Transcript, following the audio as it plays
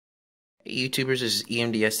Hey YouTubers, this is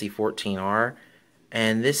EMDSD14R,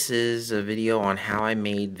 and this is a video on how I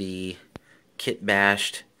made the kit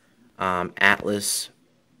bashed Atlas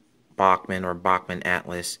Bachmann or Bachmann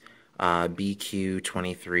Atlas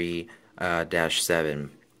BQ23-7.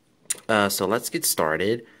 So let's get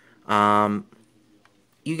started. You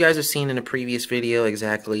guys have seen in a previous video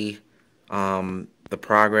exactly the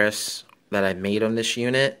progress that I've made on this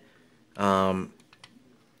unit, and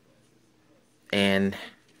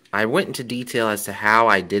I went into detail as to how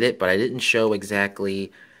I did it, but I didn't show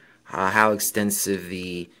exactly how extensive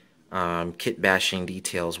the kit bashing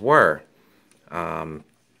details were.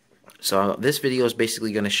 So this video is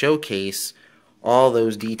basically going to showcase all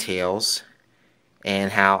those details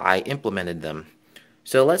and how I implemented them.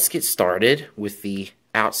 So let's get started with the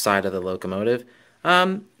outside of the locomotive.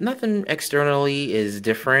 Nothing externally is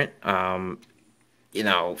different, you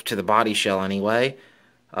know, to the body shell anyway.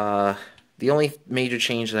 The only major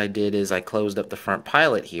change that I did is I closed up the front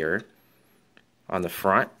pilot here on the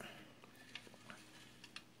front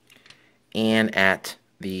and at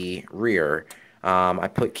the rear. I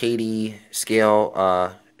put KD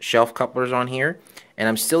scale shelf couplers on here, and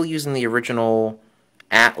I'm still using the original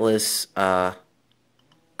Atlas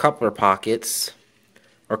coupler pockets,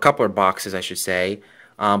 or coupler boxes I should say,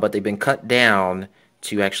 but they've been cut down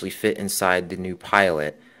to actually fit inside the new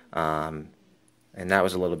pilot. And that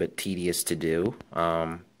was a little bit tedious to do,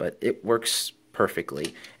 but it works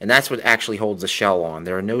perfectly. And that's what actually holds the shell on.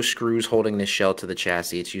 There are no screws holding this shell to the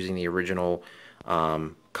chassis. It's using the original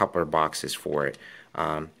coupler boxes for it.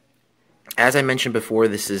 As I mentioned before,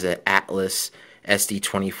 this is an Atlas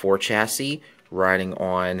SD24 chassis riding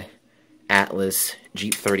on Atlas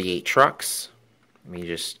Jeep 38 trucks. Let me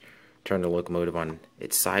just turn the locomotive on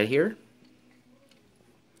its side here.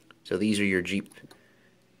 So these are your Jeep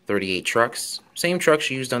 38 trucks. Same trucks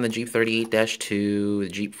used on the Jeep 38-2, the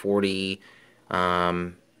Jeep 40,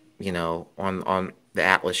 you know, on the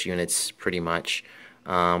Atlas units pretty much.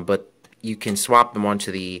 But you can swap them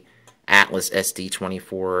onto the Atlas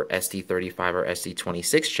SD24, SD35, or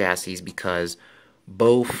SD26 chassis because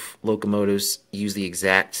both locomotives use the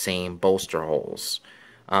exact same bolster holes.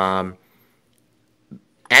 As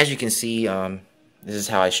you can see, this is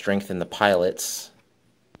how I strengthen the pilots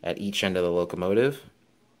at each end of the locomotive.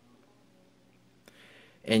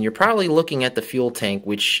 And you're probably looking at the fuel tank,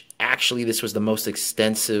 which actually this was the most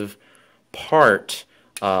extensive part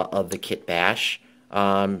of the kit bash.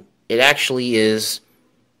 It actually is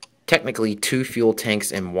technically 2 fuel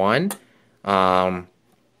tanks in one.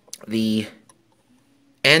 The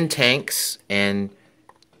end tanks and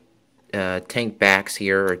tank backs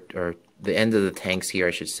here, or the end of the tanks here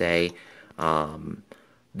I should say,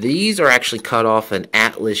 these are actually cut off an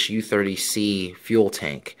Atlas U30C fuel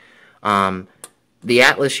tank. The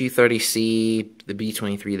Atlas U30C, the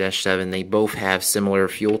B23-7, they both have similar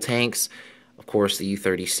fuel tanks. Of course, the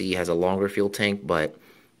U30C has a longer fuel tank, but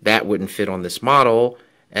that wouldn't fit on this model,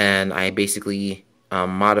 and I basically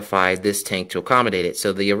modified this tank to accommodate it.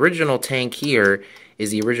 So the original tank here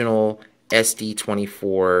is the original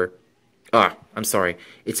SD24, I'm sorry,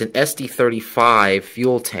 it's an SD35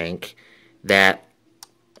 fuel tank that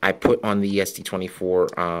I put on the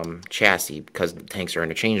SD24 chassis because the tanks are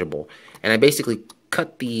interchangeable. And I basically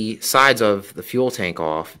cut the sides of the fuel tank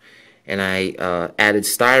off, and I added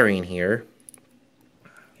styrene here.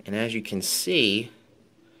 And as you can see,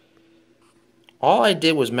 all I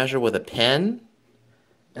did was measure with a pen,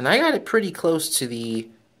 and I got it pretty close to the,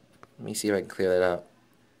 let me see if I can clear that up.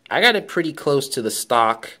 I got it pretty close to the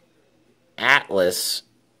stock Atlas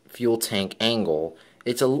fuel tank angle.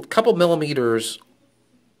 It's a couple millimeters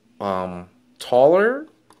taller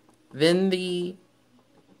than the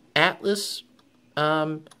Atlas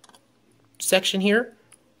section here,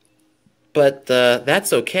 but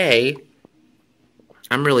that's okay.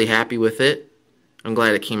 I'm really happy with it. I'm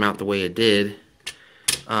glad it came out the way it did.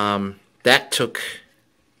 That took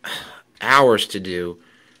hours to do.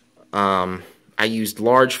 I used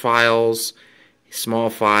large files,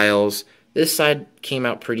 small files. This side came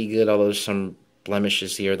out pretty good, although there's some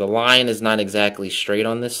blemishes here. The line is not exactly straight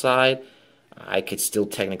on this side. I could still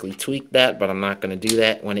technically tweak that, but I'm not going to do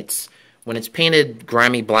that. When it's painted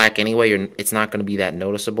grimy black anyway, it's not going to be that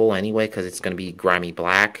noticeable anyway because it's going to be grimy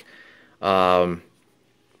black.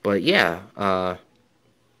 But yeah,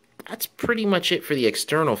 that's pretty much it for the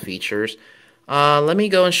external features. Let me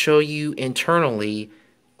go and show you internally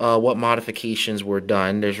what modifications were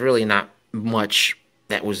done. There's really not much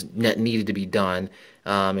that needed to be done,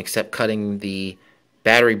 except cutting the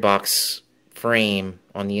battery box frame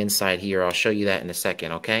on the inside here. I'll show you that in a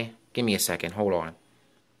second, okay? Give me a second, hold on.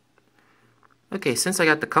 Okay, since I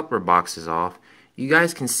got the coupler boxes off, you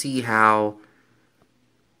guys can see how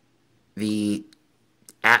the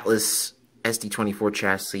Atlas SD24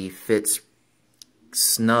 chassis fits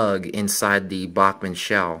snug inside the Bachmann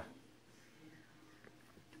shell,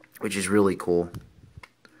 which is really cool.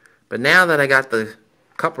 But now that I got the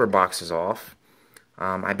coupler boxes off,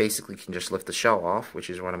 I basically can just lift the shell off, which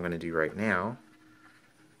is what I'm going to do right now.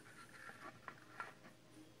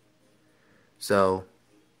 So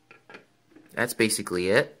that's basically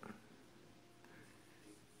it.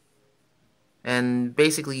 And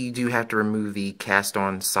basically you do have to remove the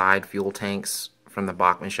cast-on side fuel tanks from the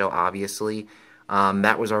Bachmann shell, obviously.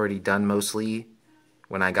 That was already done mostly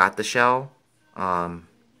when I got the shell.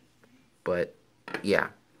 But yeah,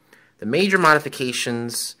 the major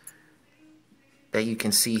modifications that you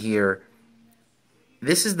can see here,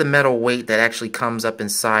 this is the metal weight that actually comes up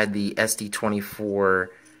inside the SD24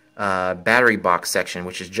 battery box section,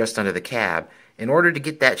 which is just under the cab. In order to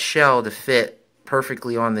get that shell to fit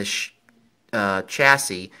perfectly on this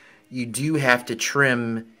chassis, you do have to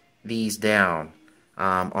trim these down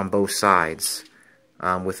on both sides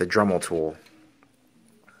with a Dremel tool.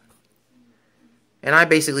 And I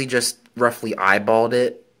basically just roughly eyeballed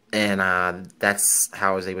it, and that's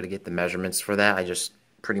how I was able to get the measurements for that. I just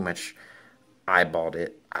pretty much eyeballed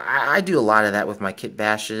it. I do a lot of that with my kit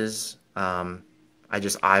bashes. I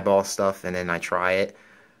just eyeball stuff and then I try it.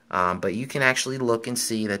 But you can actually look and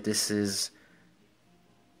see that this is,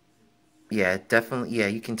 yeah, definitely, yeah,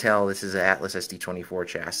 you can tell this is an Atlas SD24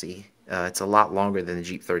 chassis. It's a lot longer than the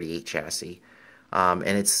Jeep 38 chassis. And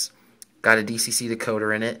it's got a DCC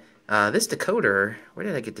decoder in it. This decoder, where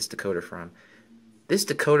did I get this decoder from? This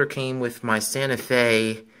decoder came with my Santa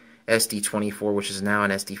Fe SD24, which is now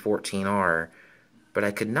an SD14R. But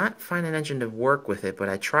I could not find an engine to work with it, but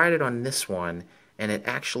I tried it on this one, and it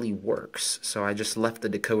actually works. So I just left the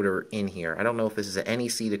decoder in here. I don't know if this is an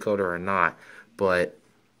NEC decoder or not, but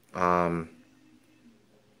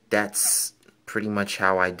that's pretty much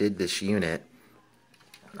how I did this unit.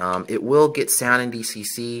 It will get sound in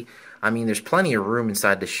DCC. I mean, there's plenty of room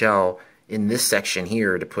inside the shell in this section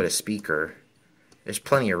here to put a speaker. There's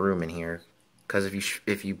plenty of room in here, because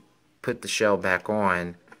if you put the shell back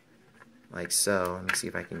on, like so, let me see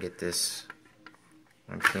if I can get this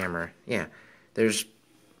on camera. Yeah, there's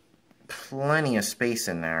plenty of space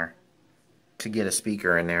in there to get a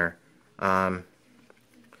speaker in there,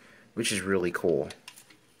 which is really cool.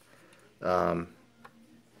 But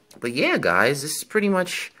yeah, guys, this is pretty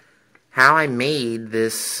much how I made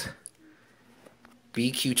this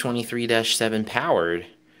BQ 23-7 powered.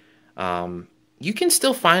 You can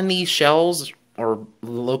still find these shells or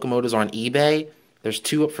locomotives on eBay. There's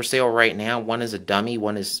two up for sale right now. One is a dummy,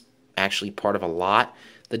 one is actually part of a lot.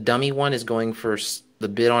 The dummy one is going for, the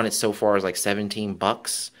bid on it so far is like 17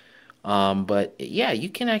 bucks. But yeah, you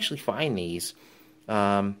can actually find these.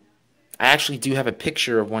 I actually do have a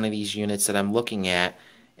picture of one of these units that I'm looking at,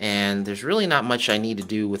 and there's really not much I need to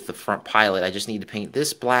do with the front pilot. I just need to paint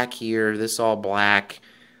this black here, this all black.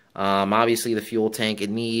 Obviously the fuel tank, it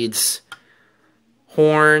needs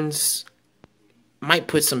horns. Might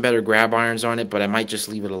put some better grab irons on it, but I might just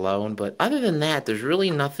leave it alone. But other than that, there's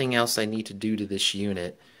really nothing else I need to do to this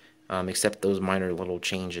unit, except those minor little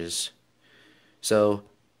changes. So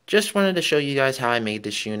just wanted to show you guys how I made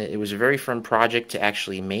this unit. It was a very fun project to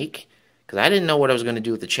actually make, because I didn't know what I was going to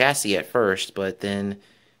do with the chassis at first, but then,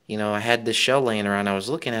 you know, I had this shell laying around. I was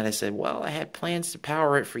looking at it, I said, well, I had plans to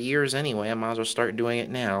power it for years anyway. I might as well start doing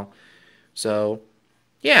it now. So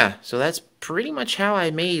yeah, so that's pretty much how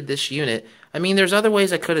I made this unit. I mean, there's other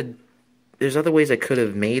ways I could have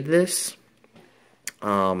made this.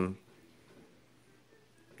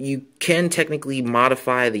 You can technically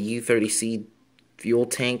modify the U30C fuel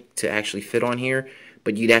tank to actually fit on here,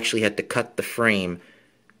 but you'd actually have to cut the frame.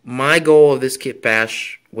 My goal of this kit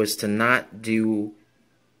bash was to not do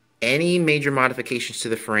any major modifications to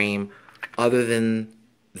the frame other than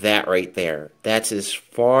that right there. That's as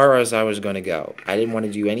far as I was going to go. I didn't want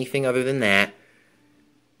to do anything other than that.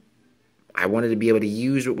 I wanted to be able to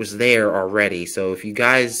use what was there already. So if you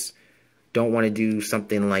guys don't want to do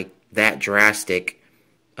something like that drastic,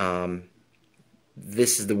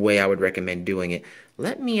 this is the way I would recommend doing it.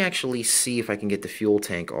 Let me actually see if I can get the fuel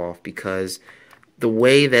tank off, because the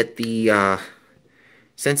way that the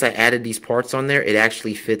since I added these parts on there, it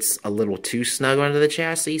actually fits a little too snug under the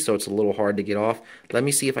chassis, so it's a little hard to get off. Let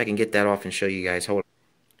me see if I can get that off and show you guys. Hold on.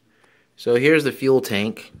 So here's the fuel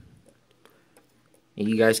tank.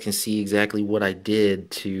 You guys can see exactly what I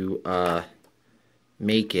did to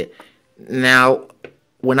make it. Now,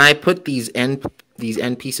 when I put these end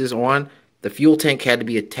pieces on, the fuel tank had to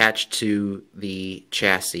be attached to the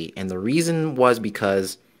chassis, and the reason was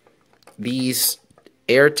because these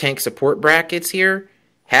air tank support brackets here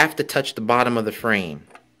have to touch the bottom of the frame.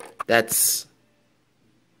 That's,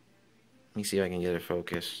 let me see if I can get it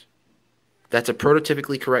focused. That's a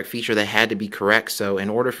prototypically correct feature that had to be correct. So in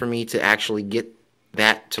order for me to actually get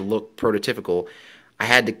that to look prototypical, I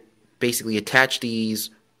had to basically attach these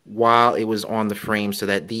while it was on the frame so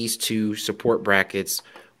that these two support brackets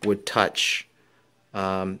would touch.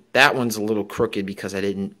 That one's a little crooked because I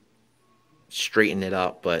didn't straighten it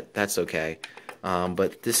up, but that's okay.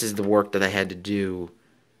 But this is the work that I had to do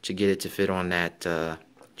to get it to fit on that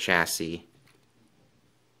chassis.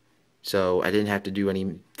 So I didn't have to do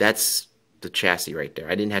any, that's the chassis right there.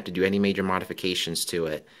 I didn't have to do any major modifications to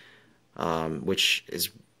it, which is,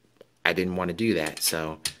 I didn't want to do that.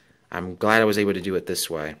 So I'm glad I was able to do it this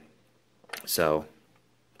way. So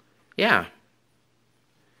yeah.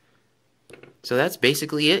 So that's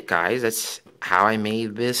basically it, guys. That's how I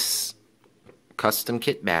made this custom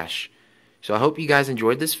kit bash. So I hope you guys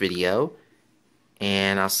enjoyed this video,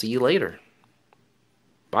 and I'll see you later.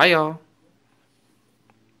 Bye, y'all.